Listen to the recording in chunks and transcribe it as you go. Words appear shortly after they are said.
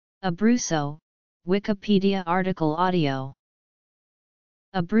Abruzzo, Wikipedia article audio.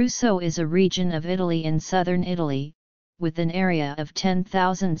 Abruzzo is a region of Italy in southern Italy, with an area of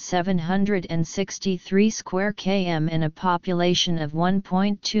 10,763 square km and a population of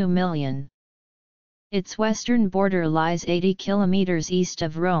 1.2 million. Its western border lies 80 kilometers east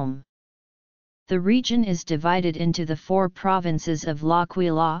of Rome. The region is divided into the four provinces of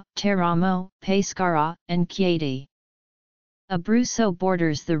L'Aquila, Teramo, Pescara, and Chieti. Abruzzo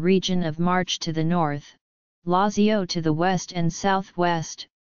borders the region of Marche to the north, Lazio to the west and southwest,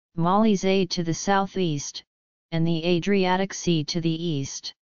 Molise to the southeast, and the Adriatic Sea to the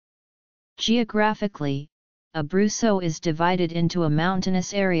east. Geographically, Abruzzo is divided into a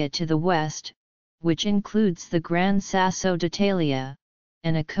mountainous area to the west, which includes the Gran Sasso d'Italia,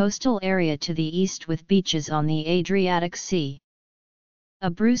 and a coastal area to the east with beaches on the Adriatic Sea.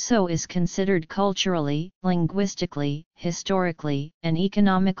 Abruzzo is considered culturally, linguistically, historically, and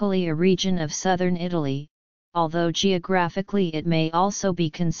economically a region of southern Italy, although geographically it may also be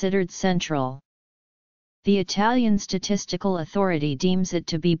considered central. The Italian Statistical Authority deems it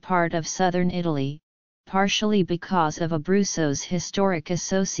to be part of southern Italy, partially because of Abruzzo's historic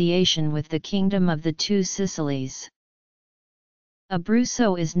association with the Kingdom of the Two Sicilies.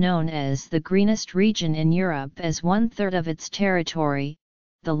 Abruzzo is known as the greenest region in Europe as 1/3 of its territory,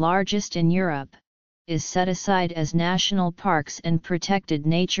 the largest in Europe, is set aside as national parks and protected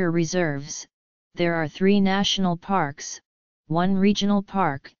nature reserves. There are 3 national parks, 1 regional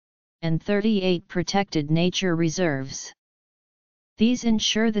park, and 38 protected nature reserves. These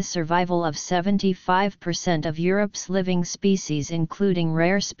ensure the survival of 75% of Europe's living species, including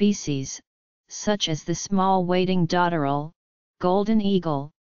rare species, such as the small wading dotterel, golden eagle,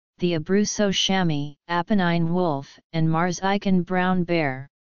 the Abruzzo chamois, Apennine wolf, and Marsican brown bear.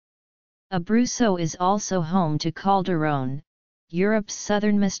 Abruzzo is also home to Calderone, Europe's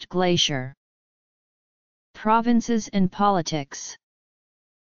southernmost glacier. Provinces and politics.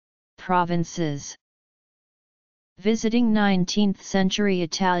 Provinces. Visiting 19th-century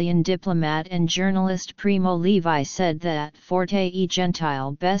Italian diplomat and journalist Primo Levi said that Forte e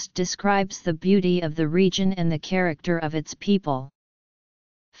Gentile best describes the beauty of the region and the character of its people.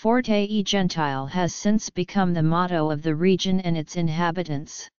 Forte e Gentile has since become the motto of the region and its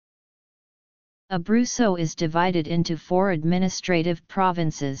inhabitants. Abruzzo is divided into 4 administrative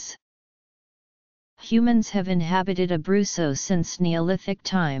provinces. Humans have inhabited Abruzzo since Neolithic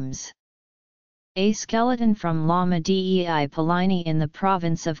times. A skeleton from Lama dei Pollini in the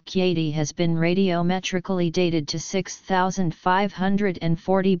province of Chieti has been radiometrically dated to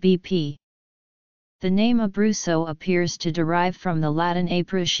 6540 BP. The name Abruzzo appears to derive from the Latin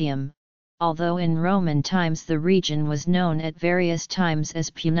Aprutium, although in Roman times the region was known at various times as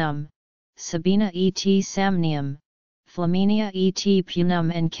Punum, Sabina et Samnium, Flaminia et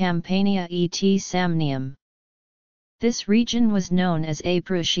Punum and Campania et Samnium. This region was known as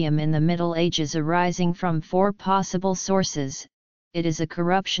Aprutium in the Middle Ages, arising from 4 possible sources. It is a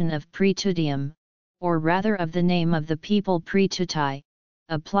corruption of Praetudium, or rather of the name of the people Praetuti,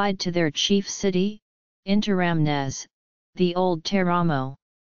 applied to their chief city, Interamnes, the old Teramo.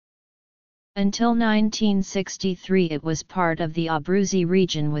 Until 1963 it was part of the Abruzzi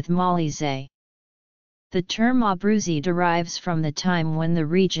region with Molise. The term Abruzzi derives from the time when the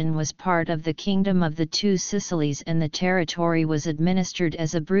region was part of the Kingdom of the Two Sicilies and the territory was administered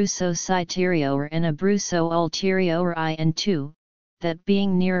as Abruzzo Citeriore and Abruzzo Ulteriore I and II, that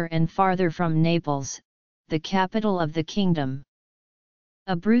being nearer and farther from Naples, the capital of the kingdom.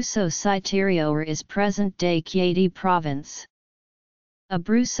 Abruzzo Citeriore is present-day Chieti province.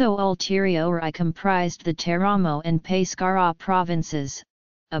 Abruzzo Ulteriore I comprised the Teramo and Pescara provinces.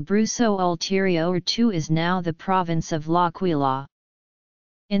 Abruzzo Ulteriore II is now the province of L'Aquila.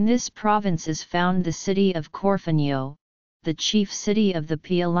 In this province is found the city of Corfagno, the chief city of the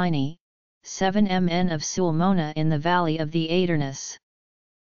Pialini, 7 mn of Sulmona in the valley of the Adernus.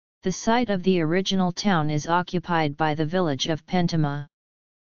 The site of the original town is occupied by the village of Pentama.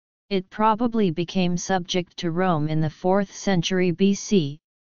 It probably became subject to Rome in the 4th century BC,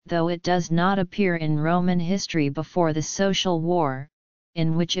 though it does not appear in Roman history before the Social War,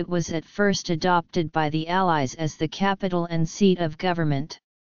 in which it was at first adopted by the Allies as the capital and seat of government.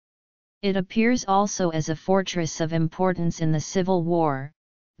 It appears also as a fortress of importance in the Civil War,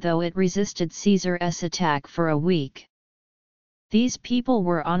 though it resisted Caesar's attack for a week. These people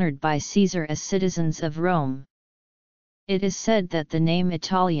were honored by Caesar as citizens of Rome. It is said that the name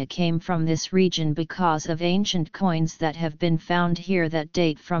Italia came from this region because of ancient coins that have been found here that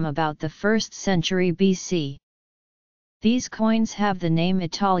date from about the 1st century BC. These coins have the name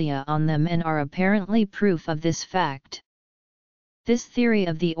Italia on them and are apparently proof of this fact. This theory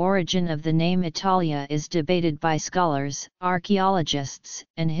of the origin of the name Italia is debated by scholars, archaeologists,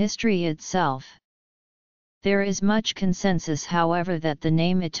 and history itself. There is much consensus, however, that the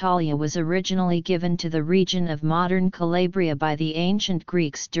name Italia was originally given to the region of modern Calabria by the ancient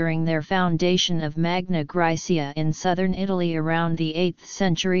Greeks during their foundation of Magna Graecia in southern Italy around the 8th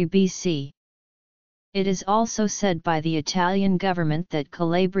century BC. It is also said by the Italian government that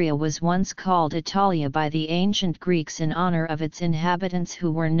Calabria was once called Italia by the ancient Greeks in honor of its inhabitants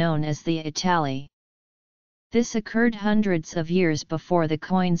who were known as the Itali. This occurred hundreds of years before the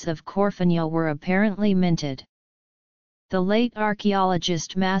coins of Corfinius were apparently minted. The late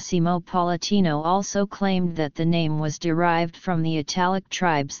archaeologist Massimo Politino also claimed that the name was derived from the Italic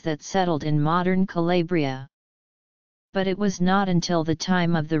tribes that settled in modern Calabria. But it was not until the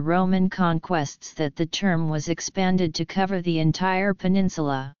time of the Roman conquests that the term was expanded to cover the entire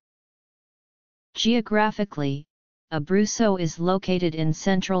peninsula. Geographically, Abruzzo is located in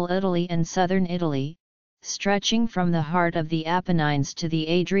central Italy and southern Italy, stretching from the heart of the Apennines to the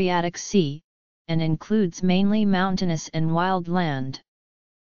Adriatic Sea, and includes mainly mountainous and wild land.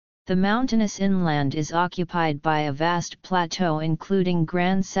 The mountainous inland is occupied by a vast plateau including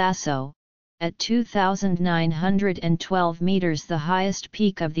Gran Sasso, at 2,912 meters, the highest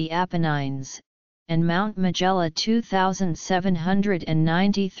peak of the Apennines, and Mount Magella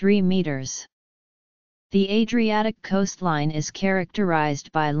 2,793 meters. The Adriatic coastline is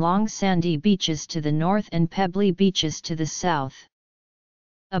characterized by long sandy beaches to the north and pebbly beaches to the south.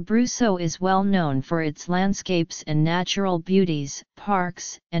 Abruzzo is well known for its landscapes and natural beauties,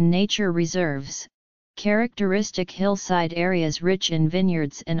 parks, and nature reserves, characteristic hillside areas rich in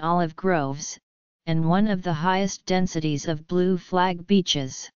vineyards and olive groves, and one of the highest densities of blue flag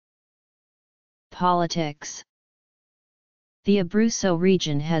beaches. Politics. The Abruzzo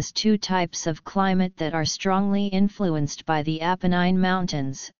region has two types of climate that are strongly influenced by the Apennine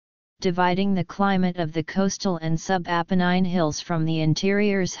Mountains, dividing the climate of the coastal and sub-Apennine hills from the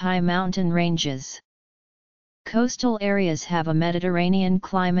interior's high mountain ranges. Coastal areas have a Mediterranean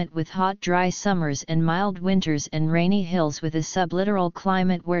climate with hot dry summers and mild winters, and rainy hills with a sublittoral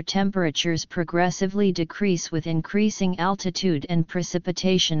climate where temperatures progressively decrease with increasing altitude and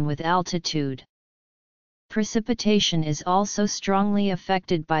precipitation with altitude. Precipitation is also strongly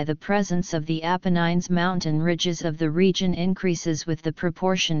affected by the presence of the Apennines. Mountain ridges of the region increases with the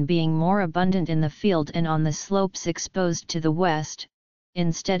proportion being more abundant in the field and on the slopes exposed to the west,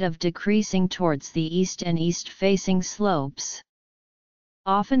 instead of decreasing towards the east and east-facing slopes.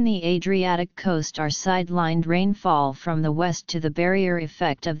 Often the Adriatic coast are sidelined rainfall from the west to the barrier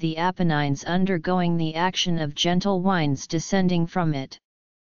effect of the Apennines undergoing the action of gentle winds descending from it.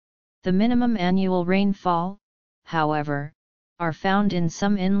 The minimum annual rainfall, however, are found in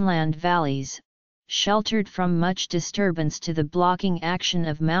some inland valleys, sheltered from much disturbance to the blocking action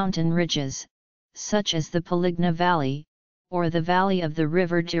of mountain ridges, such as the Poligna Valley, or the valley of the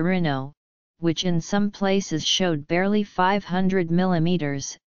river Tirino, which in some places showed barely 500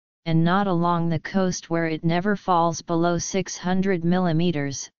 mm, and not along the coast where it never falls below 600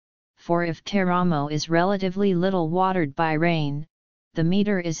 mm, for if Teramo is relatively little watered by rain, the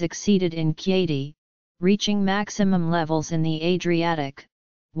meter is exceeded in Chieti, reaching maximum levels in the Adriatic,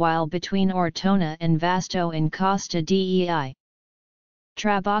 while between Ortona and Vasto in Costa dei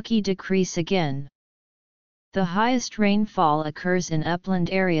Trabocchi decrease again. The highest rainfall occurs in upland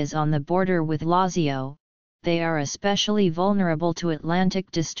areas on the border with Lazio. They are especially vulnerable to Atlantic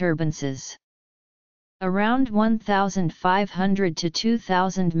disturbances. Around 1,500 to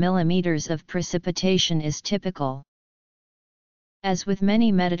 2,000 mm of precipitation is typical. As with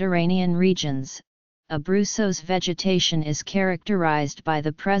many Mediterranean regions, Abruzzo's vegetation is characterized by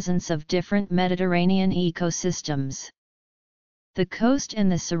the presence of different Mediterranean ecosystems. The coast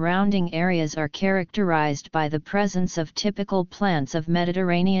and the surrounding areas are characterized by the presence of typical plants of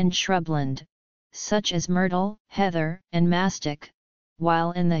Mediterranean shrubland, such as myrtle, heather, and mastic,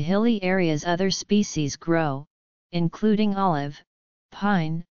 while in the hilly areas other species grow, including olive,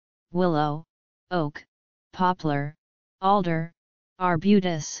 pine, willow, oak, poplar, alder,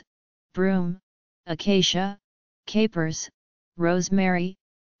 arbutus, broom, acacia, capers, rosemary,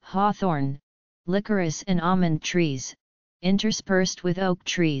 hawthorn, licorice and almond trees, interspersed with oak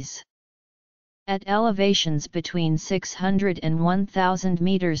trees. At elevations between 600 and 1,000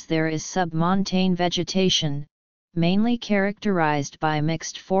 meters there is submontane vegetation, mainly characterized by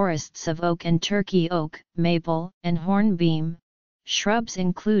mixed forests of oak and turkey oak, maple, and hornbeam. Shrubs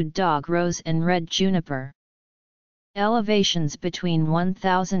include dog rose and red juniper. Elevations between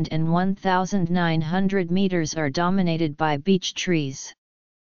 1,000 and 1,900 meters are dominated by beech trees.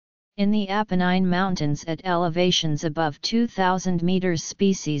 In the Apennine Mountains at elevations above 2,000 meters,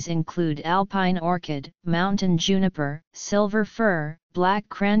 species include alpine orchid, mountain juniper, silver fir, black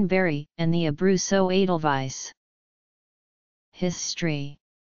cranberry, and the Abruzzo edelweiss. History.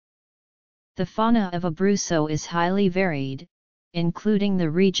 The fauna of Abruzzo is highly varied, including the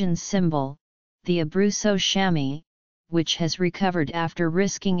region's symbol, the Abruzzo chamois, which has recovered after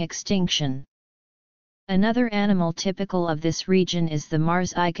risking extinction. Another animal typical of this region is the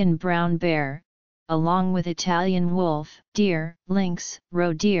Mars-Icon brown bear, along with Italian wolf, deer, lynx,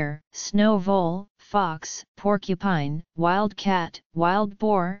 roe deer, snow vole, fox, porcupine, wild cat, wild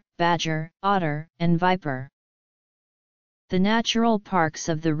boar, badger, otter, and viper. The natural parks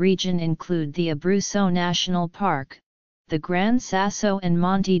of the region include the Abruzzo National Park, the Gran Sasso and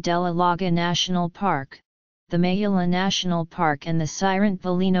Monte della Laga National Park, the Mayula National Park and the Sirente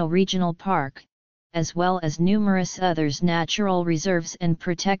Velino Regional Park, as well as numerous others natural reserves and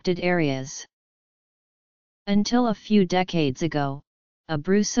protected areas. Until a few decades ago,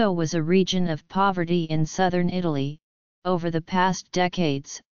 Abruzzo was a region of poverty in southern Italy. Over the past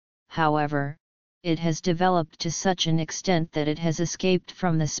decades, however, it has developed to such an extent that it has escaped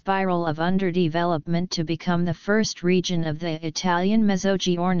from the spiral of underdevelopment to become the first region of the Italian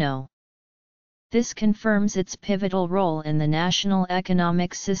Mezzogiorno. This confirms its pivotal role in the national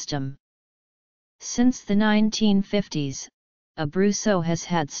economic system. Since the 1950s, Abruzzo has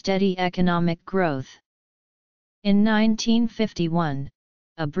had steady economic growth. In 1951,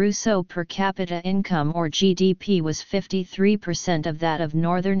 Abruzzo per capita income or GDP was 53% of that of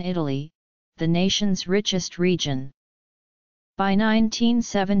northern Italy, the nation's richest region. By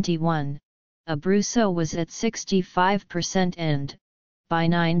 1971, Abruzzo was at 65% and, by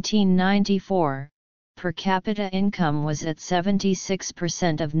 1994, per capita income was at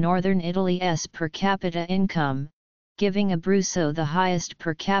 76% of northern Italy's per capita income, giving Abruzzo the highest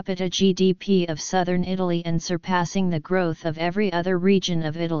per capita GDP of southern Italy and surpassing the growth of every other region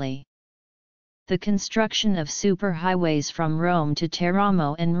of Italy. The construction of superhighways from Rome to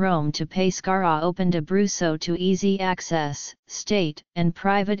Teramo and Rome to Pescara opened Abruzzo to easy access. State and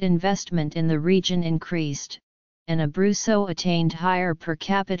private investment in the region increased, and Abruzzo attained higher per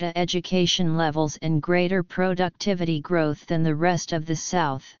capita education levels and greater productivity growth than the rest of the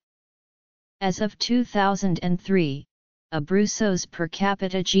South. As of 2003, Abruzzo's per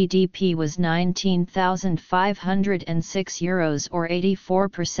capita GDP was €19,506 or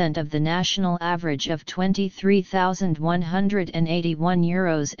 84% of the national average of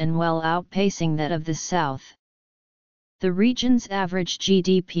 €23,181 and well outpacing that of the South. The region's average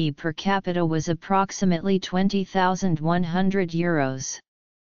GDP per capita was approximately €20,100.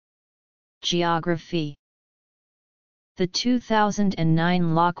 Geography. The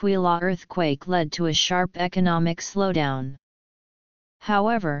 2009 L'Aquila earthquake led to a sharp economic slowdown.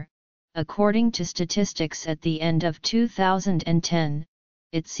 However, according to statistics at the end of 2010,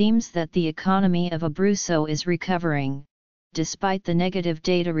 it seems that the economy of Abruzzo is recovering, despite the negative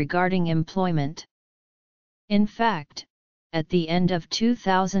data regarding employment. In fact, at the end of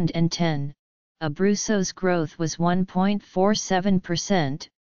 2010, Abruzzo's growth was 1.47%,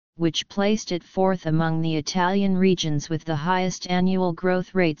 which placed it fourth among the Italian regions with the highest annual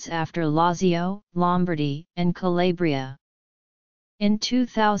growth rates after Lazio, Lombardy, and Calabria. In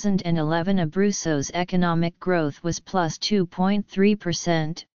 2011, Abruzzo's economic growth was plus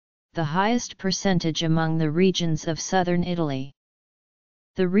 2.3%, the highest percentage among the regions of southern Italy.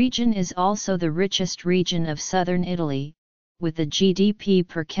 The region is also the richest region of southern Italy, with a GDP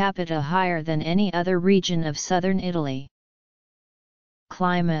per capita higher than any other region of southern Italy.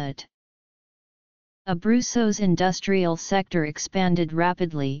 Climate. Abruzzo's industrial sector expanded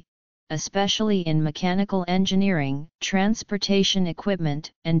rapidly, especially in mechanical engineering, transportation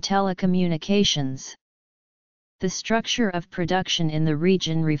equipment, and telecommunications. The structure of production in the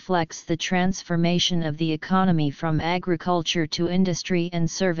region reflects the transformation of the economy from agriculture to industry and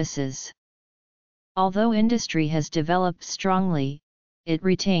services. Although industry has developed strongly, it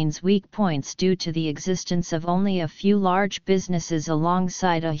retains weak points due to the existence of only a few large businesses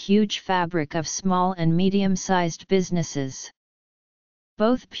alongside a huge fabric of small and medium-sized businesses.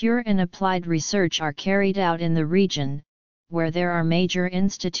 Both pure and applied research are carried out in the region, where there are major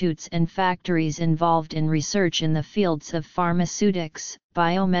institutes and factories involved in research in the fields of pharmaceutics,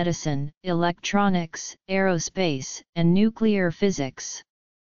 biomedicine, electronics, aerospace, and nuclear physics.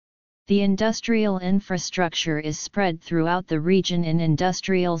 The industrial infrastructure is spread throughout the region in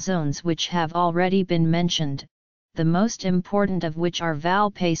industrial zones which have already been mentioned, the most important of which are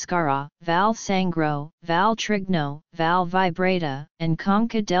Val Pescara, Val Sangro, Val Trigno, Val Vibrata, and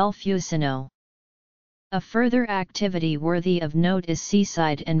Conca del Fucino. A further activity worthy of note is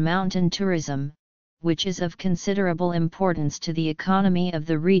seaside and mountain tourism, which is of considerable importance to the economy of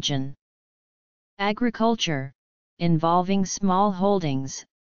the region. Agriculture, involving small holdings,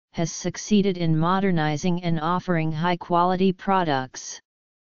 has succeeded in modernizing and offering high-quality products.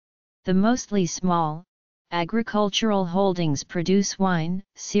 The mostly small, agricultural holdings produce wine,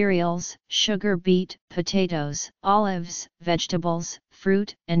 cereals, sugar beet, potatoes, olives, vegetables,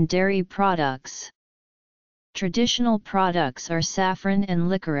 fruit, and dairy products. Traditional products are saffron and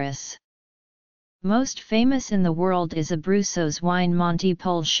licorice. Most famous in the world is Abruzzo's wine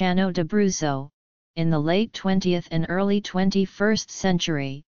Montepulciano d'Abruzzo. In the late 20th and early 21st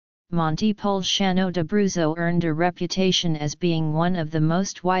century, Montepulciano d'Abruzzo earned a reputation as being one of the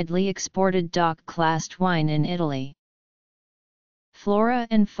most widely exported DOC-classed wine in Italy. Flora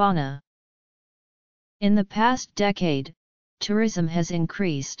and fauna. In the past decade, tourism has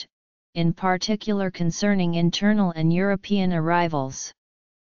increased, in particular concerning internal and European arrivals.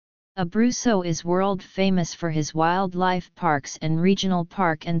 Abruzzo is world famous for his wildlife parks and regional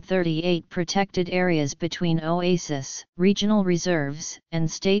park and 38 protected areas between oasis, regional reserves, and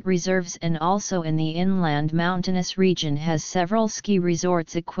state reserves, and also in the inland mountainous region has several ski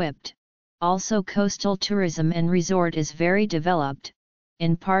resorts equipped. Also coastal tourism and resort is very developed,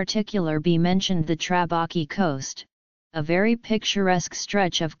 in particular be mentioned the Trabocchi coast, a very picturesque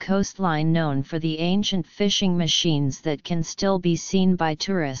stretch of coastline known for the ancient fishing machines that can still be seen by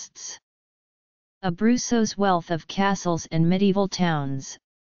tourists. Abruzzo's wealth of castles and medieval towns,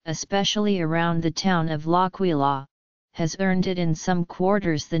 especially around the town of L'Aquila, has earned it in some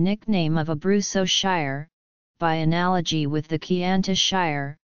quarters the nickname of Abruzzo Shire, by analogy with the Chianti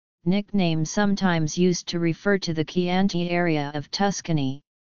Shire, nickname sometimes used to refer to the Chianti area of Tuscany,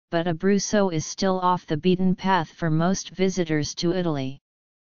 but Abruzzo is still off the beaten path for most visitors to Italy.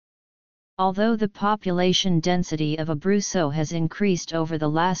 Although the population density of Abruzzo has increased over the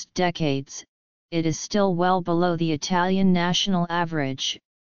last decades, it is still well below the Italian national average.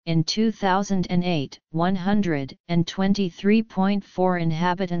 In 2008, 123.4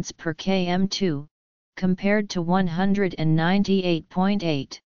 inhabitants per km2, compared to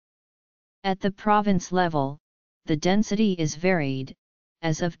 198.8. At the province level, the density is varied.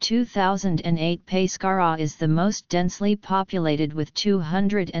 As of 2008, Pescara is the most densely populated with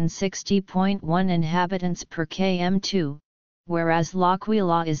 260.1 inhabitants per km2, whereas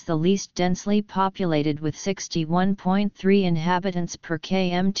L'Aquila is the least densely populated with 61.3 inhabitants per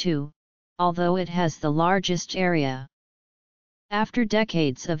km2, although it has the largest area. After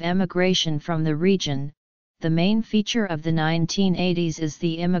decades of emigration from the region, the main feature of the 1980s is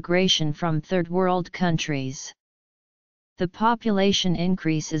the immigration from third world countries. The population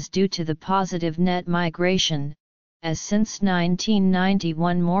increase is due to the positive net migration, as since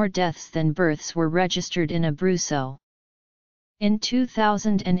 1991 more deaths than births were registered in Abruzzo. In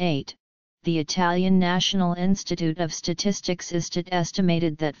 2008, the Italian National Institute of Statistics ISTAT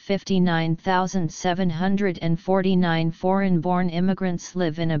estimated that 59,749 foreign-born immigrants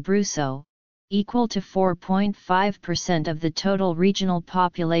live in Abruzzo, equal to 4.5% of the total regional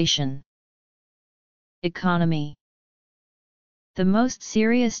population. Economy. The most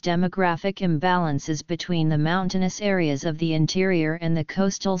serious demographic imbalance is between the mountainous areas of the interior and the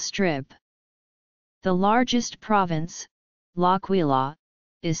coastal strip. The largest province, L'Aquila,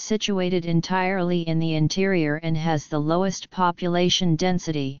 is situated entirely in the interior and has the lowest population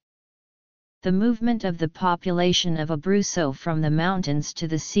density. The movement of the population of Abruzzo from the mountains to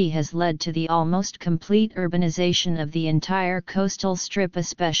the sea has led to the almost complete urbanization of the entire coastal strip,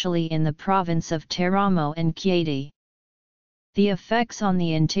 especially in the province of Teramo and Chieti. The effects on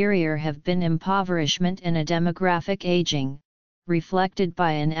the interior have been impoverishment and a demographic aging, reflected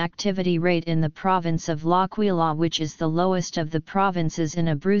by an activity rate in the province of L'Aquila which is the lowest of the provinces in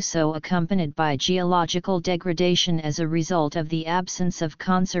Abruzzo, accompanied by geological degradation as a result of the absence of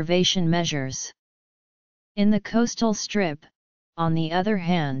conservation measures. In the coastal strip, on the other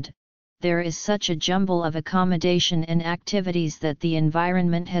hand, there is such a jumble of accommodation and activities that the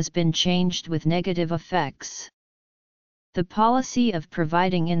environment has been changed with negative effects. The policy of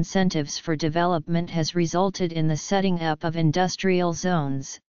providing incentives for development has resulted in the setting up of industrial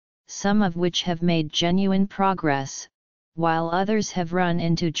zones, some of which have made genuine progress, while others have run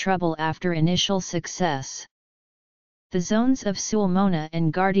into trouble after initial success. The zones of Sulmona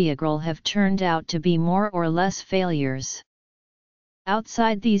and Gardiagrol have turned out to be more or less failures.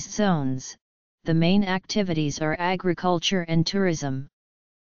 Outside these zones, the main activities are agriculture and tourism.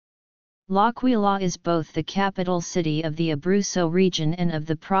 L'Aquila is both the capital city of the Abruzzo region and of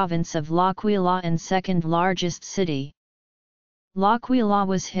the province of L'Aquila and second largest city. L'Aquila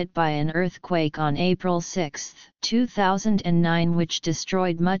was hit by an earthquake on April 6, 2009, which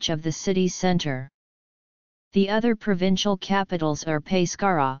destroyed much of the city center. The other provincial capitals are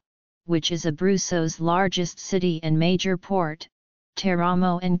Pescara, which is Abruzzo's largest city and major port,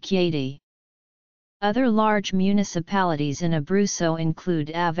 Teramo and Chieti. Other large municipalities in Abruzzo include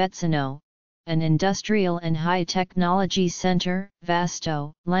Avezzano, an industrial and high-technology center,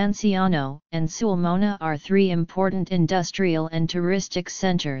 Vasto, Lanciano, and Sulmona are three important industrial and touristic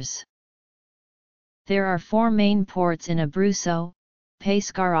centers. There are four main ports in Abruzzo: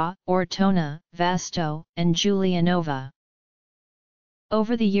 Pescara, Ortona, Vasto, and Giulianova.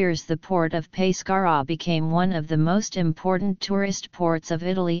 Over the years, the port of Pescara became one of the most important tourist ports of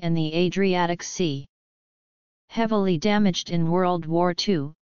Italy and the Adriatic Sea. Heavily damaged in World War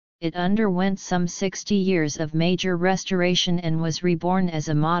II, it underwent some 60 years of major restoration and was reborn as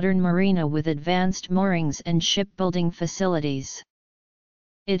a modern marina with advanced moorings and shipbuilding facilities.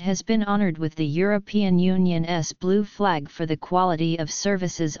 It has been honored with the European Union's blue flag for the quality of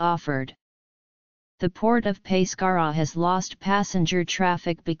services offered. The port of Pescara has lost passenger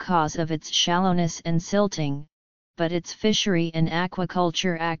traffic because of its shallowness and silting, but its fishery and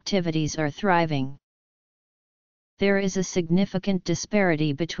aquaculture activities are thriving. There is a significant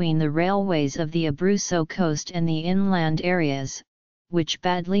disparity between the railways of the Abruzzo coast and the inland areas, which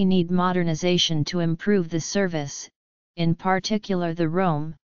badly need modernization to improve the service, in particular the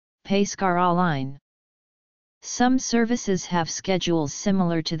Rome-Pescara line. Some services have schedules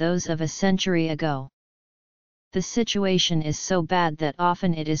similar to those of a century ago. The situation is so bad that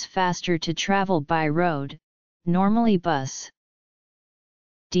often it is faster to travel by road, normally bus.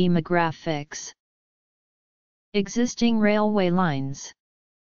 Demographics. Existing railway lines.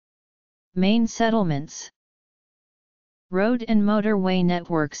 Main settlements. Road and motorway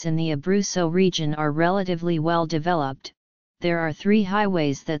networks in the Abruzzo region are relatively well developed. There are 3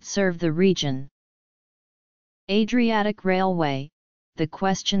 highways that serve the region. Adriatic Railway. The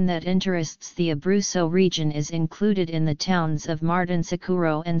question that interests the Abruzzo region is included in the towns of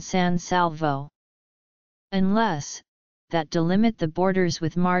Martinsicuro and San Salvo. Unless that delimit the borders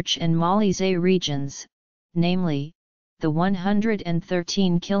with Marche and Molise regions, namely, the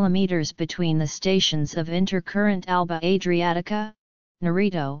 113 kilometers between the stations of intercurrent Alba Adriatica,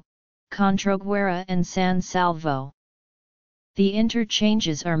 Nerito, Controguerra and San Salvo. The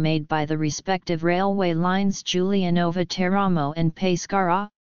interchanges are made by the respective railway lines Giulianova Teramo and Pescara,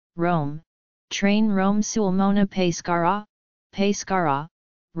 Rome, train Rome Sulmona Pescara, Pescara,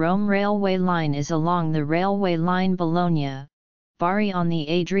 Rome railway line is along the railway line Bologna, Bari on the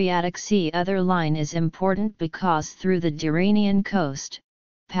Adriatic Sea. Other line is important because through the Tyrrhenian coast,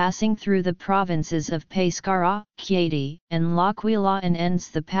 passing through the provinces of Pescara, Chieti, and L'Aquila and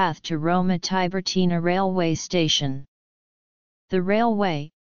ends the path to Roma Tiburtina railway station. The railway,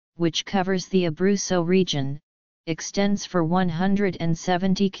 which covers the Abruzzo region, extends for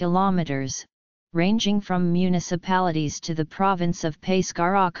 170 kilometers, ranging from municipalities to the province of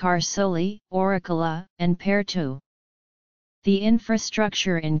Pescara, Carsoli, Oricala, and Pertu. The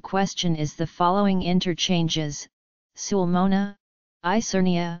infrastructure in question is the following interchanges: Sulmona,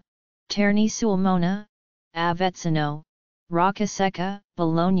 Isernia, Terni Sulmona, Avezzano, Roccasecca,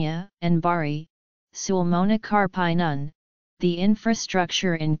 Bologna, and Bari, Sulmona Carpinun. The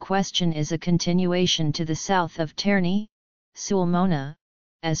infrastructure in question is a continuation to the south of Terni, Sulmona,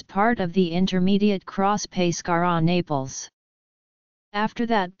 as part of the intermediate cross Pescara-Naples. After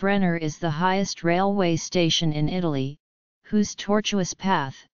that, Brenner is the highest railway station in Italy, whose tortuous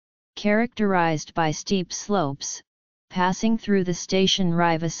path, characterized by steep slopes, passing through the station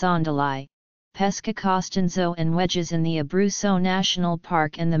Riva Sondali, Pesca Costanzo and wedges in the Abruzzo National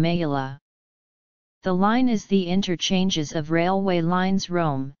Park and the Maiula. The line is the interchanges of railway lines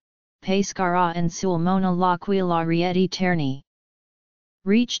Rome, Pescara and Sulmona L'Aquila Rieti Terni.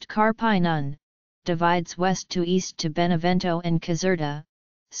 Reached Carpinun, divides west to east to Benevento and Caserta,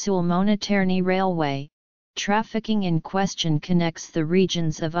 Sulmona Terni Railway. Trafficking in question connects the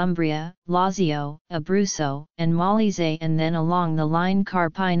regions of Umbria, Lazio, Abruzzo, and Molise and then along the line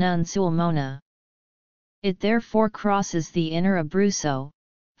Carpinun-Sulmona. It therefore crosses the inner Abruzzo,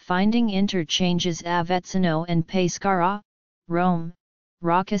 finding interchanges Avezzano and Pescara, Rome,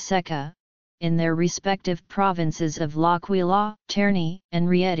 Roccasecca, in their respective provinces of L'Aquila, Terni, and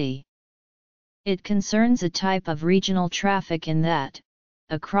Rieti. It concerns a type of regional traffic in that,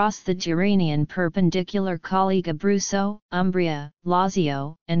 across the Tyrrhenian perpendicular colleague Abruzzo, Umbria,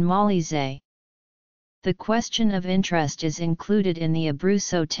 Lazio, and Molise. The question of interest is included in the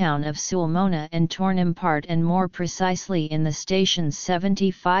Abruzzo town of Sulmona and Tornimpart, and more precisely in the station's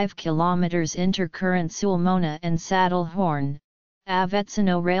 75 km intercurrent Sulmona and Saddle Horn,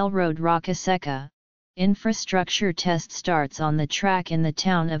 Avezzano Railroad Roccasecca. Infrastructure test starts on the track in the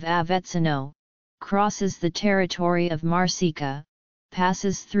town of Avezzano, crosses the territory of Marsica,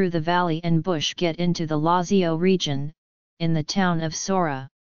 passes through the valley and bush get into the Lazio region, in the town of Sora.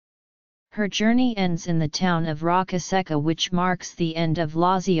 Her journey ends in the town of Roccasecca, which marks the end of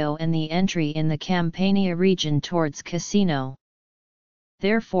Lazio and the entry in the Campania region towards Cassino.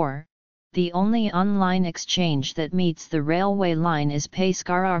 Therefore, the only on-line exchange that meets the railway line is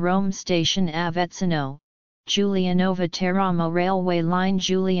Pescara-Rome Station Avezzano, Giulianova-Teramo Railway Line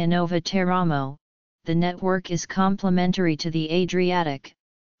Giulianova-Teramo. The network is complementary to the Adriatic,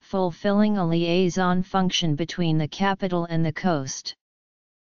 fulfilling a liaison function between the capital and the coast.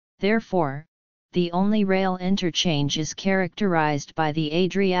 Therefore, the only rail interchange is characterized by the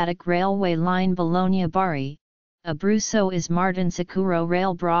Adriatic Railway Line Bologna-Bari. Abruzzo is Martinsicuro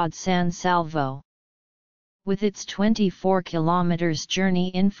Rail Broad San Salvo. With its 24 km journey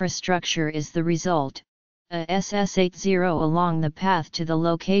infrastructure is the result, a SS80 along the path to the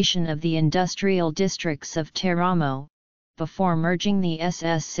location of the industrial districts of Teramo, before merging the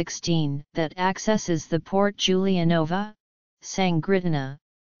SS16 that accesses the port Giulianova, Sangritana.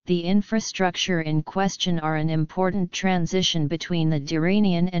 The infrastructure in question are an important transition between the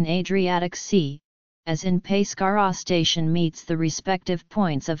Tyrrhenian and Adriatic Sea, as in Pescara station meets the respective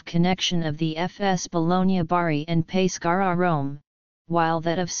points of connection of the FS Bologna-Bari and Pescara-Rome, while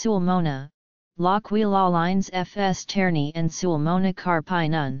that of Sulmona, L'Aquila lines FS Terni and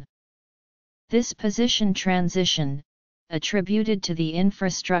Sulmona-Carpi none. This position transition, attributed to the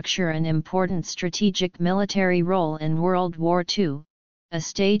infrastructure an important strategic military role in World War II, a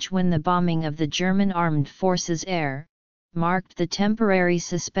stage when the bombing of the German armed forces air, marked the temporary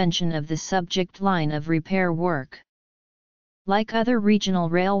suspension of the subject line of repair work. Like other regional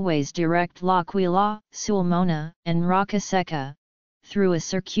railways direct L'Aquila, Sulmona, and Roccasecca, through a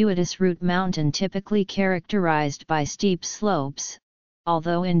circuitous route mountain typically characterized by steep slopes,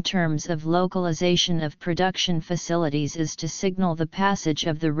 although in terms of localization of production facilities is to signal the passage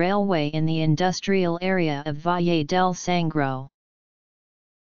of the railway in the industrial area of Valle del Sangro.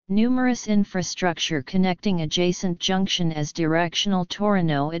 Numerous infrastructure connecting adjacent junction as directional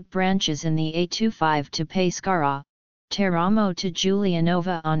Torino it branches in the A25 to Pescara, Teramo to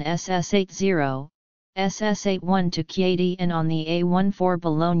Giulianova on SS80, SS81 to Chieti and on the A14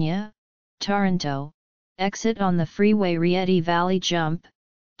 Bologna, Taranto, exit on the freeway Rieti Valley Jump,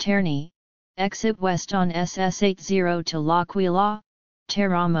 Terni, exit west on SS80 to L'Aquila,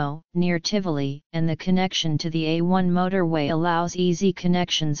 Teramo, near Tivoli, and the connection to the A1 motorway allows easy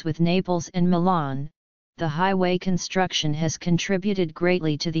connections with Naples and Milan. The highway construction has contributed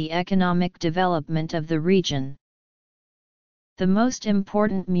greatly to the economic development of the region. The most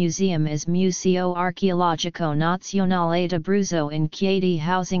important museum is Museo Archeologico Nazionale d'Abruzzo in Chieti,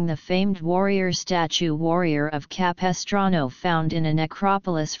 housing the famed warrior statue Warrior of Capestrano found in a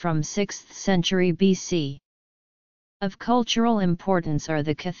necropolis from 6th century BC. Of cultural importance are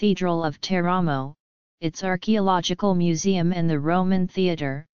the Cathedral of Teramo, its archaeological museum and the Roman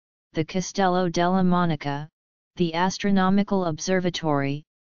theatre, the Castello della Monica, the astronomical observatory,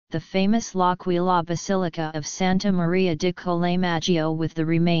 the famous L'Aquila Basilica of Santa Maria di Collemaggio with the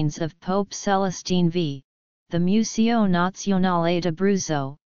remains of Pope Celestine V, the Museo Nazionale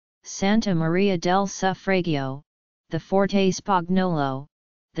d'Abruzzo, Santa Maria del Suffragio, the Forte Spagnolo,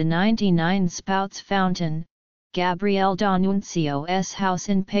 the 99 Spouts Fountain, Gabriele d'Annunzio's house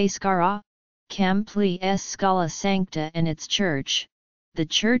in Pescara, Campli's Scala Sancta and its church, the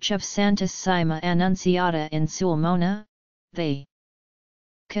Church of Santissima Annunziata in Sulmona, the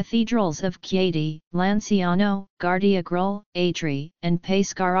cathedrals of Chieti, Lanciano, Gardiagrol, Atri, and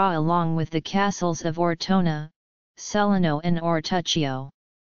Pescara along with the castles of Ortona, Celano and Ortuccio.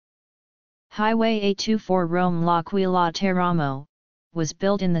 Highway A24 Rome L'Aquila Teramo was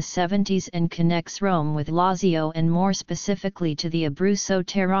built in the 70s and connects Rome with Lazio and more specifically to the Abruzzo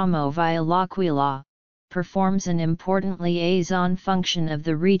Teramo via L'Aquila, performs an important liaison function of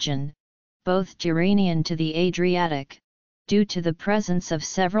the region, both Tyrrhenian to the Adriatic, due to the presence of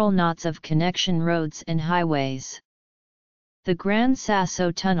several knots of connection roads and highways. The Gran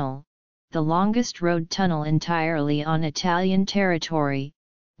Sasso Tunnel, the longest road tunnel entirely on Italian territory,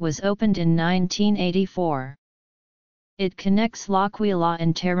 was opened in 1984. It connects L'Aquila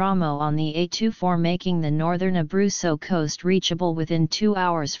and Teramo on the A24, making the northern Abruzzo coast reachable within 2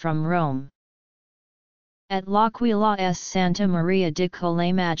 hours from Rome. At L'Aquila's Santa Maria di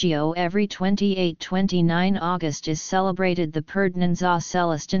Collemaggio every 28-29 August is celebrated the Perdonanza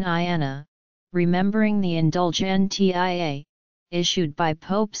Celestiniana, remembering the Indulgentia issued by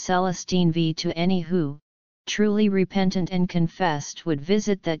Pope Celestine V to any who, truly repentant and confessed, would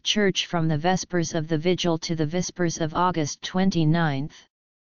visit that church from the Vespers of the Vigil to the Vespers of August 29.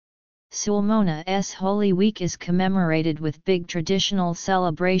 Sulmona's Holy Week is commemorated with big traditional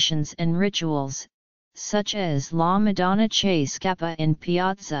celebrations and rituals, such as La Madonna Che Scappa in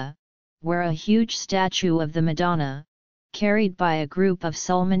Piazza, where a huge statue of the Madonna, carried by a group of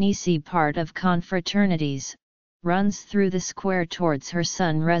Sulmonesi, part of confraternities, runs through the square towards her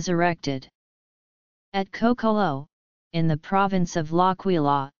Son resurrected. At Coccolo, in the province of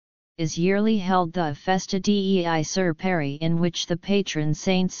L'Aquila, is yearly held the Festa dei Serperi, in which the patron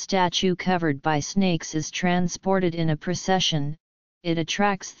saint's statue covered by snakes is transported in a procession. It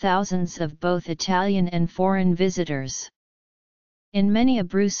attracts thousands of both Italian and foreign visitors. In many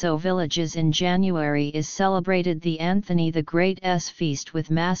Abruzzo villages in January is celebrated the Anthony the Great's feast with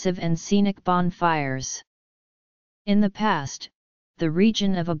massive and scenic bonfires. In the past, the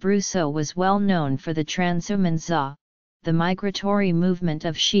region of Abruzzo was well known for the transumanza, the migratory movement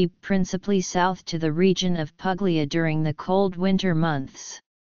of sheep principally south to the region of Puglia during the cold winter months.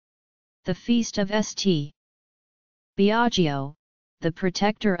 The feast of St. Biagio, the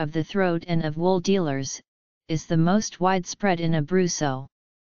protector of the throat and of wool dealers, is the most widespread in Abruzzo.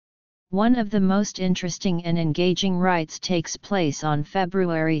 One of the most interesting and engaging rites takes place on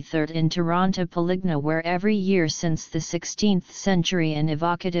February 3 in Taranto Poligna, where every year since the 16th century an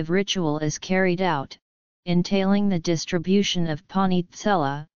evocative ritual is carried out, entailing the distribution of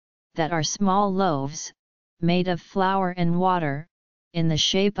panizzella, that are small loaves, made of flour and water, in the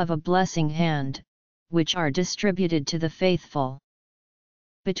shape of a blessing hand, which are distributed to the faithful.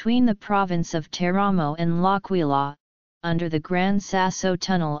 Between the province of Teramo and L'Aquila, under the Gran Sasso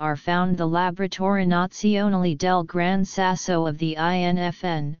Tunnel, are found the Laboratori Nazionali del Gran Sasso of the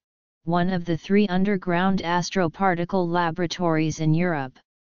INFN, one of the 3 underground astroparticle laboratories in Europe.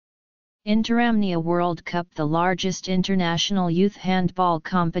 Interamnia World Cup, the largest international youth handball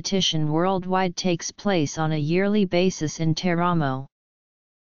competition worldwide, takes place on a yearly basis in Teramo.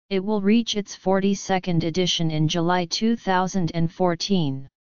 It will reach its 42nd edition in July 2014.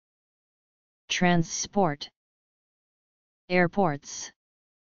 Transport. Airports,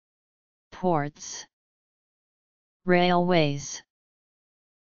 ports, railways.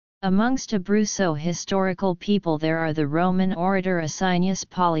 Amongst Abruzzo historical people there are the Roman orator Asinius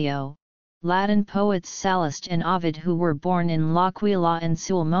Pollio, Latin poets Sallust and Ovid, who were born in L'Aquila and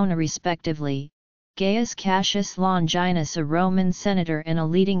Sulmona respectively, Gaius Cassius Longinus, a Roman senator and a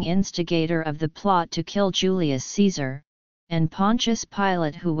leading instigator of the plot to kill Julius Caesar, and Pontius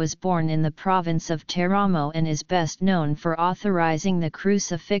Pilate, who was born in the province of Teramo and is best known for authorizing the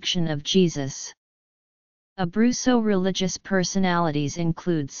crucifixion of Jesus. Abruzzo religious personalities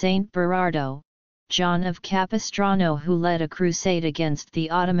include Saint Berardo, John of Capistrano, who led a crusade against the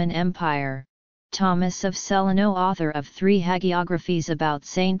Ottoman Empire, Thomas of Celano, author of 3 hagiographies about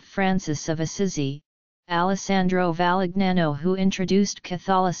Saint Francis of Assisi, Alessandro Valignano, who introduced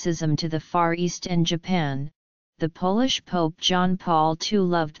Catholicism to the Far East and Japan. The Polish Pope John Paul II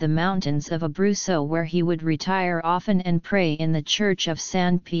loved the mountains of Abruzzo, where he would retire often and pray in the church of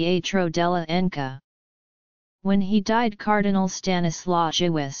San Pietro della Enca. When he died, Cardinal Stanislaw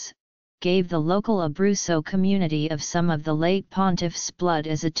Dziwisz gave the local Abruzzo community of some of the late pontiff's blood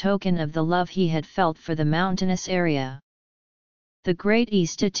as a token of the love he had felt for the mountainous area. The great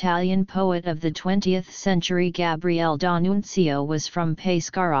East Italian poet of the 20th century Gabriele D'Annunzio was from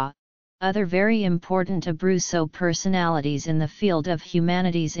Pescara. Other very important Abruzzo personalities in the field of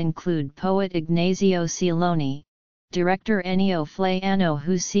humanities include poet Ignazio Siloni, director Ennio Flaiano,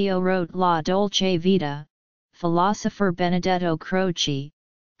 who wrote La Dolce Vita, philosopher Benedetto Croce,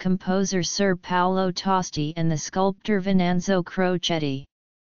 composer Sir Paolo Tosti, and the sculptor Venanzo Crocetti.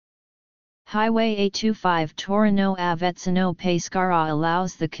 Highway A25 Torino-Avezzano-Pescara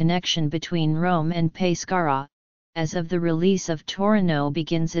allows the connection between Rome and Pescara. As of the release of Torino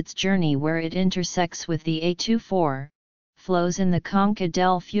begins its journey, where it intersects with the A24, flows in the Conca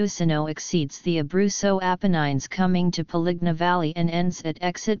del Fucino, exceeds the Abruzzo Apennines coming to Poligna Valley, and ends at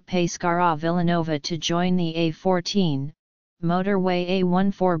exit Pescara Villanova to join the A14, motorway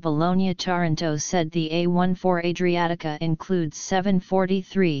A14 Bologna-Taranto. Said the A14 Adriatica includes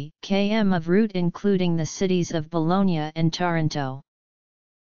 743 km of route, including the cities of Bologna and Taranto.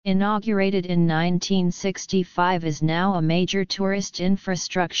 Inaugurated in 1965, is now a major tourist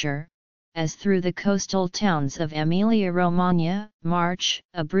infrastructure, as through the coastal towns of Emilia-Romagna, Marche,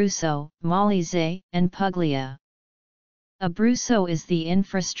 Abruzzo, Molise, and Puglia. Abruzzo is the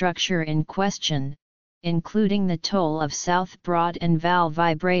infrastructure in question, including the toll of South Broad and Val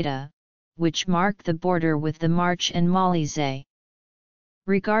Vibrata, which mark the border with the Marche and Molise.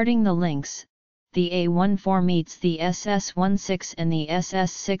 Regarding the links, the A14 meets the SS16 and the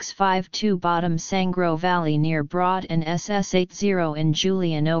SS652 bottom Sangro Valley near Broad and SS80 in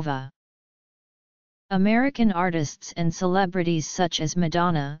Giulianova. American artists and celebrities such as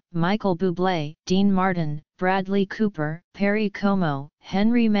Madonna, Michael Bublé, Dean Martin, Bradley Cooper, Perry Como,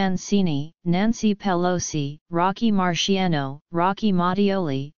 Henry Mancini, Nancy Pelosi, Rocky Marciano, Rocky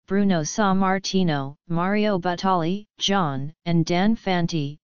Mattioli, Bruno Sammartino, Mario Batali, John and Dan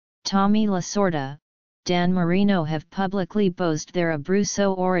Fanti, Tommy Lasorda, Dan Marino have publicly boasted their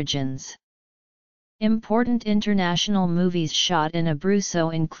Abruzzo origins. Important international movies shot in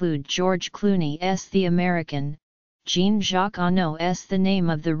Abruzzo include George Clooney's The American, Jean-Jacques Annaud's The Name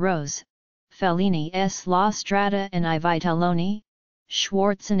of the Rose, Fellini's La Strada and I Vitelloni,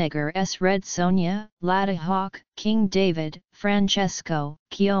 Schwarzenegger's Red Sonja, Latta Hawk, King David, Francesco,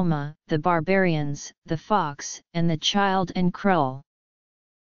 Chioma, The Barbarians, The Fox, and The Child and Krull.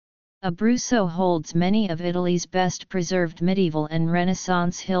 Abruzzo holds many of Italy's best preserved medieval and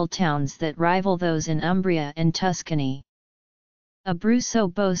Renaissance hill towns that rival those in Umbria and Tuscany.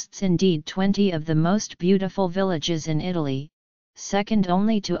 Abruzzo boasts indeed 20 of the most beautiful villages in Italy, second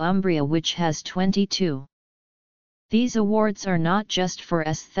only to Umbria which has 22. These awards are not just for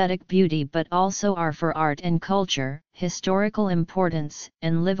aesthetic beauty but also are for art and culture, historical importance,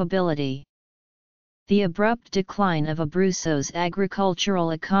 and livability. The abrupt decline of Abruzzo's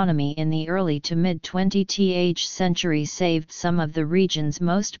agricultural economy in the early to mid-20th century saved some of the region's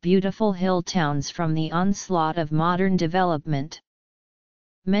most beautiful hill towns from the onslaught of modern development.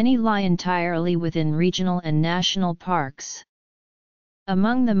 Many lie entirely within regional and national parks.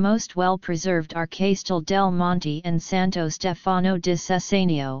 Among the most well-preserved are Castel del Monte and Santo Stefano di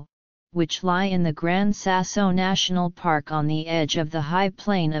Cessaneo, which lie in the Gran Sasso National Park on the edge of the high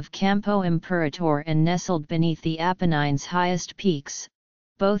plain of Campo Imperatore and nestled beneath the Apennines' highest peaks.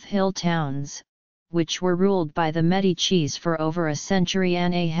 Both hill towns, which were ruled by the Medicis for over a century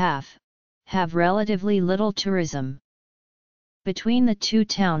and a half, have relatively little tourism. Between the two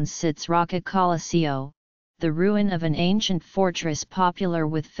towns sits Rocca Colosseo, the ruin of an ancient fortress popular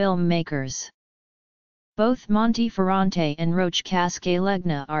with filmmakers. Both Monteferrante and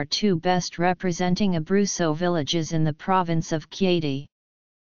Roccascalegna are two best representing Abruzzo villages in the province of Chieti.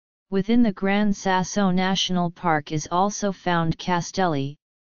 Within the Gran Sasso National Park is also found Castelli,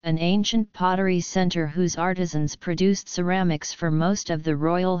 an ancient pottery center whose artisans produced ceramics for most of the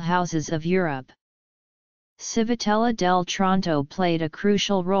royal houses of Europe. Civitella del Tronto played a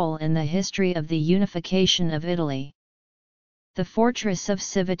crucial role in the history of the unification of Italy. The fortress of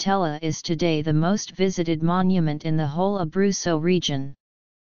Civitella is today the most visited monument in the whole Abruzzo region.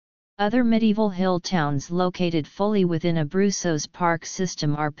 Other medieval hill towns located fully within Abruzzo's park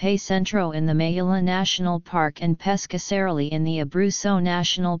system are Pecentro in the Maiella National Park and Pescaceroli in the Abruzzo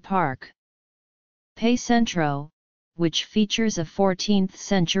National Park. Pecentro, which features a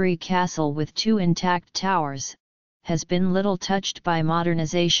 14th-century castle with 2 intact towers, has been little touched by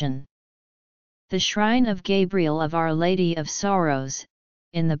modernization. The Shrine of Gabriel of Our Lady of Sorrows,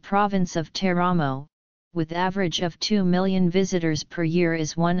 in the province of Teramo, with average of 2 million visitors per year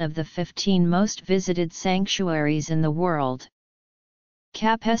is one of the 15 most visited sanctuaries in the world.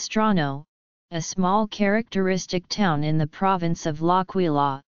 Capestrano, a small characteristic town in the province of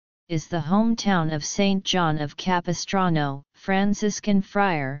L'Aquila, is the hometown of Saint John of Capistrano, Franciscan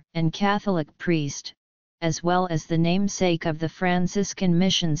friar and Catholic priest, as well as the namesake of the Franciscan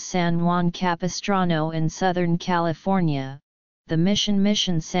missions San Juan Capistrano in Southern California, the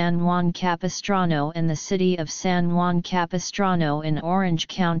Mission San Juan Capistrano and the city of San Juan Capistrano in Orange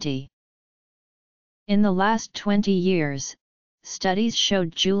County. In the last 20 years, studies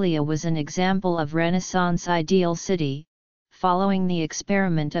showed Giulia was an example of Renaissance ideal city, following the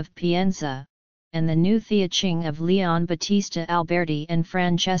experiment of Pienza, and the new theaching of Leon Battista Alberti and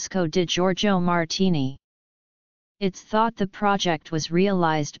Francesco di Giorgio Martini. It's thought the project was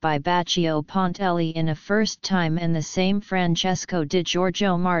realized by Baccio Pontelli in a first time and the same Francesco di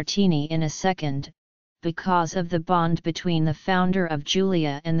Giorgio Martini in a second, because of the bond between the founder of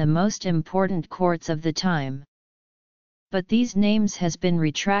Giulia and the most important courts of the time. But these names has been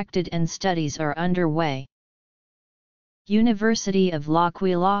retracted and studies are underway. University of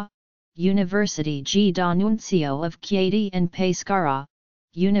L'Aquila, University G. D'Annunzio of Chieti and Pescara,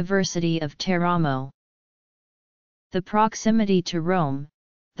 University of Teramo. The proximity to Rome,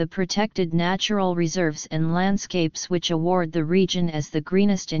 the protected natural reserves and landscapes which award the region as the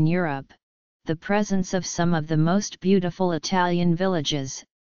greenest in Europe, the presence of some of the most beautiful Italian villages,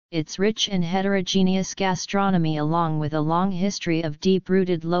 its rich and heterogeneous gastronomy along with a long history of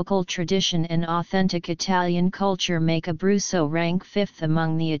deep-rooted local tradition and authentic Italian culture make Abruzzo rank 5th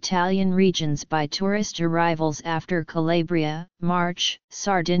among the Italian regions by tourist arrivals after Calabria, Marche,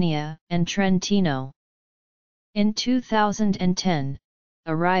 Sardinia, and Trentino. In 2010,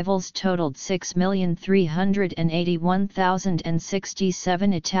 arrivals totaled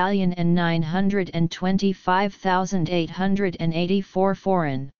 6,381,067 Italian and 925,884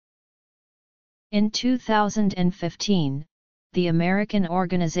 foreign. In 2015, the American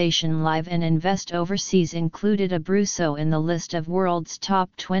organization Live and Invest Overseas included Abruzzo in the list of world's top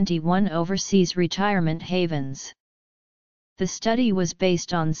 21 overseas retirement havens. The study was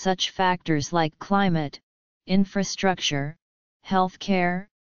based on such factors like climate, infrastructure, healthcare,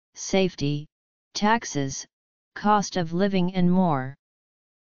 safety, taxes, cost of living and more.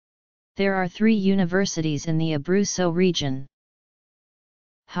 There are 3 universities in the Abruzzo region.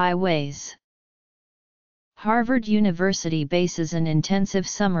 Highways. Harvard University bases an intensive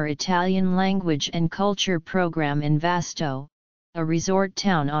summer Italian language and culture program in Vasto, a resort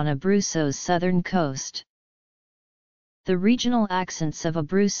town on Abruzzo's southern coast. The regional accents of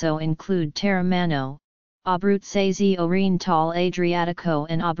Abruzzo include Terramano, Abruzzese Orientale Adriatico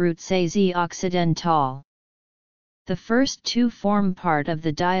and Abruzzese Occidentale. The first 2 form part of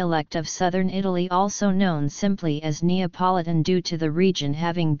the dialect of southern Italy, also known simply as Neapolitan due to the region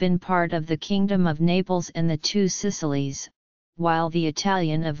having been part of the Kingdom of Naples and the 2 Sicilies, while the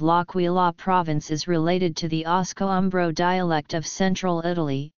Italian of L'Aquila province is related to the Osco-Umbro dialect of central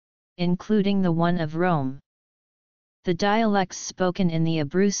Italy, including the one of Rome. The dialects spoken in the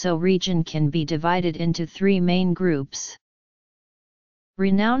Abruzzo region can be divided into 3 main groups.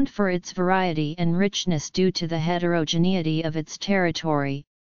 Renowned for its variety and richness due to the heterogeneity of its territory,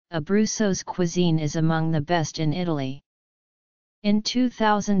 Abruzzo's cuisine is among the best in Italy. In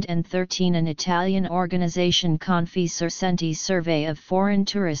 2013, an Italian organization Confesercenti survey of foreign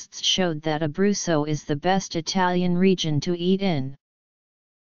tourists showed that Abruzzo is the best Italian region to eat in.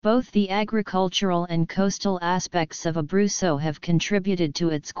 Both the agricultural and coastal aspects of Abruzzo have contributed to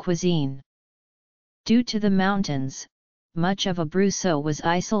its cuisine. Due to the mountains, much of Abruzzo was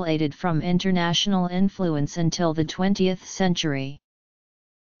isolated from international influence until the 20th century.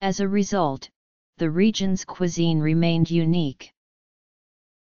 As a result, the region's cuisine remained unique.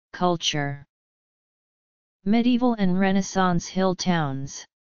 Culture. Medieval and Renaissance hill towns.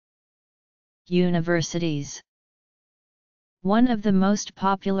 Universities. One of the most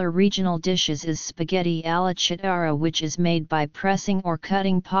popular regional dishes is spaghetti alla chitarra, which is made by pressing or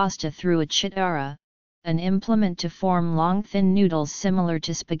cutting pasta through a chitarra, an implement to form long thin noodles similar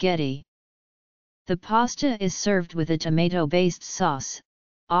to spaghetti. The pasta is served with a tomato-based sauce,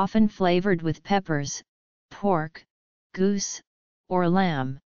 often flavored with peppers, pork, goose, or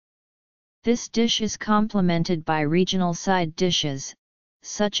lamb. This dish is complemented by regional side dishes,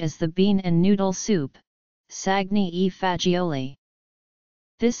 such as the bean and noodle soup, sagni e fagioli.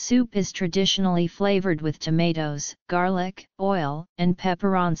 This soup is traditionally flavored with tomatoes, garlic, oil, and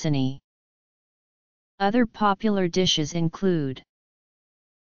peperoncini. Other popular dishes include: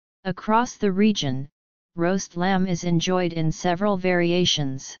 across the region, roast lamb is enjoyed in several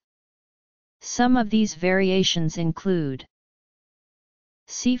variations. Some of these variations include: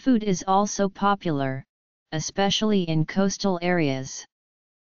 seafood is also popular, especially in coastal areas.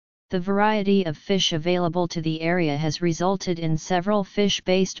 The variety of fish available to the area has resulted in several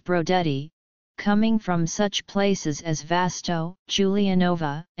fish-based brodetti, coming from such places as Vasto,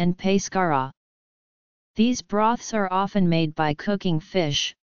 Giulianova, and Pescara. These broths are often made by cooking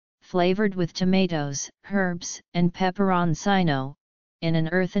fish, flavored with tomatoes, herbs, and peperoncino, in an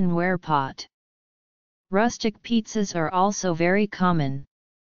earthenware pot. Rustic pizzas are also very common.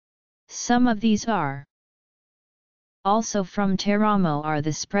 Some of these are also from Teramo are the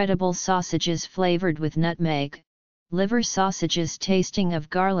spreadable sausages flavored with nutmeg, liver sausages tasting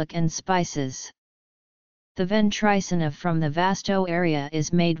of garlic and spices. The ventricina from the Vasto area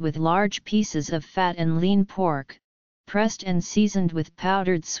is made with large pieces of fat and lean pork, pressed and seasoned with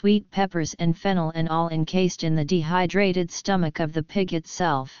powdered sweet peppers and fennel, and all encased in the dehydrated stomach of the pig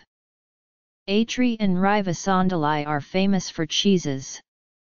itself. Atri and Rivasandali are famous for cheeses.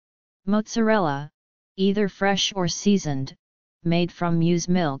 Mozzarella, either fresh or seasoned, made from ewe's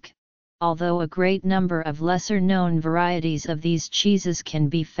milk, although a great number of lesser-known varieties of these cheeses can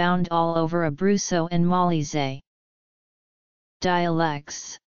be found all over Abruzzo and Molise.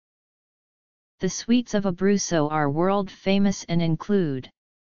 Dialects. The sweets of Abruzzo are world-famous and include: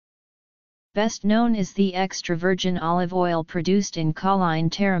 best known is the extra virgin olive oil produced in Colline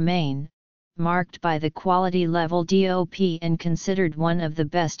Terramane, marked by the quality level DOP and considered one of the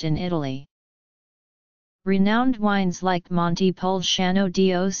best in Italy. Renowned wines like Montepulciano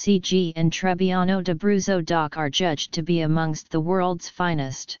DOCG and Trebbiano d'Abruzzo DOC are judged to be amongst the world's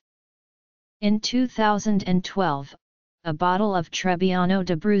finest. In 2012, a bottle of Trebbiano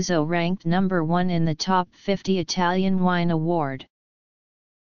d'Abruzzo ranked number 1 in the Top 50 Italian Wine Award.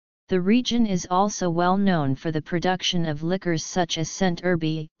 The region is also well known for the production of liquors such as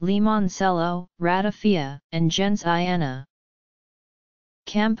Cent'Erbi, Limoncello, Ratafia, and Gens Iana.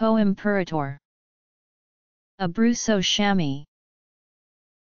 Campo Imperatore, Abruzzo Chamois,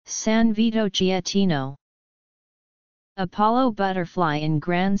 San Vito Giettino, Apollo Butterfly in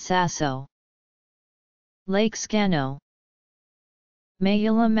Gran Sasso, Lake Scano,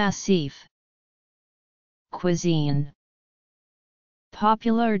 Mayula Massif. Cuisine.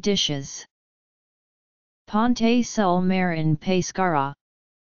 Popular dishes: Ponte sul Mare in Pescara,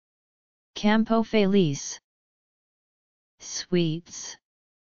 Campo Felice. Sweets: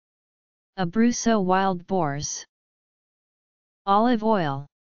 Abruzzo wild boars, olive oil.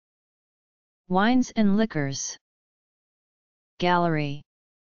 Wines and liquors: Gallery,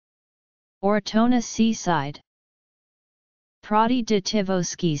 Ortona Seaside, Prati di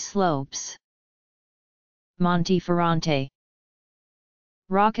Tivoli Slopes, Monteferrante,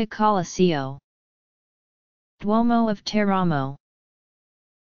 Rocca Coliseo, Duomo of Teramo,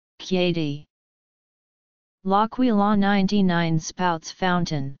 Chieti, L'Aquila 99 Spouts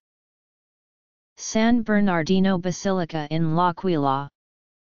Fountain, San Bernardino Basilica in L'Aquila,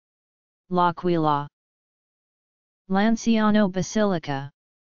 L'Aquila, Lanciano Basilica,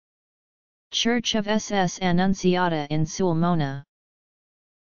 Church of SS Annunziata in Sulmona,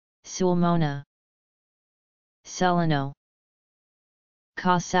 Sulmona, Celano,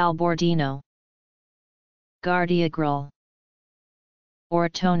 Casalbordino, Gardiagrol,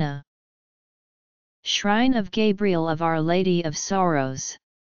 Ortona, Shrine of Gabriel of Our Lady of Sorrows,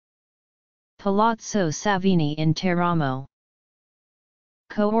 Palazzo Savini in Teramo.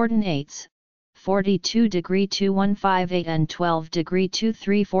 Coordinates: 42°2158 and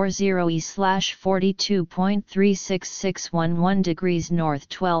 12°2340 E/42.36611 degrees north,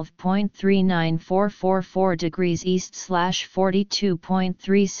 12.39444 degrees east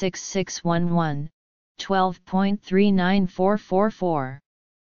 /42.36611, 12.39444.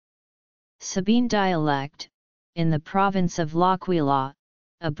 Sabine dialect, in the province of L'Aquila;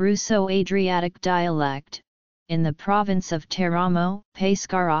 Abruzzo Adriatic dialect, in the province of Teramo,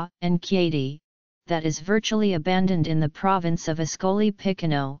 Pescara, and Chieti, that is virtually abandoned in the province of Ascoli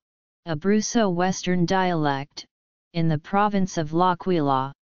Piceno; Abruzzo Western dialect, in the province of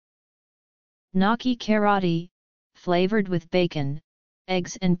L'Aquila. Gnocchi caroti, flavored with bacon,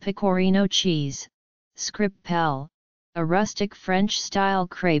 eggs and pecorino cheese; Scrippelle, a rustic French-style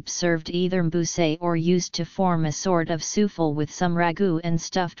crepe served either moussé or used to form a sort of souffle with some ragout and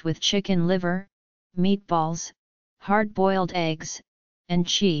stuffed with chicken liver, meatballs, hard-boiled eggs, and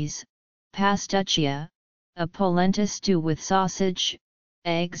cheese; Pastuccia, a polenta stew with sausage,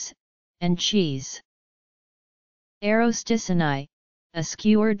 eggs, and cheese. Arrosticini, a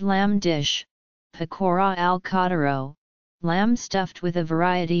skewered lamb dish; Pecora al cotaro, lamb stuffed with a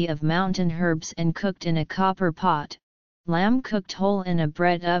variety of mountain herbs and cooked in a copper pot; lamb cooked whole in a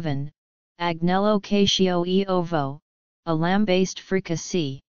bread oven; Agnello cacio e ovo, a lamb-based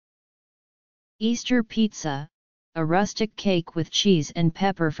fricassee. Easter pizza, a rustic cake with cheese and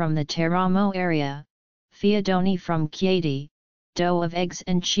pepper from the Teramo area; Fiadoni from Chieti, dough of eggs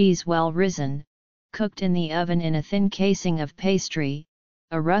and cheese well risen, cooked in the oven in a thin casing of pastry;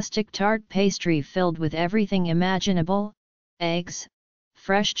 a rustic tart pastry filled with everything imaginable: eggs,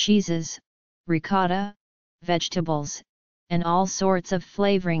 fresh cheeses, ricotta, vegetables, and all sorts of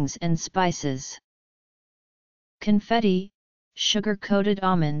flavorings and spices. Confetti, sugar-coated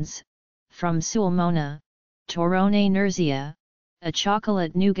almonds, from Sulmona; Torrone Nerzia, a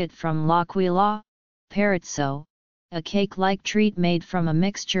chocolate nougat from L'Aquila; Parizzo, a cake-like treat made from a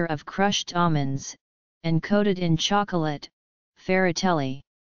mixture of crushed almonds, and coated in chocolate; Ferratelli,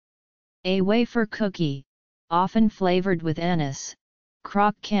 a wafer cookie, often flavored with anise;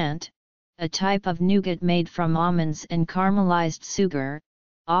 Croquant, a type of nougat made from almonds and caramelized sugar,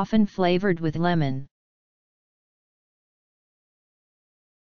 often flavored with lemon.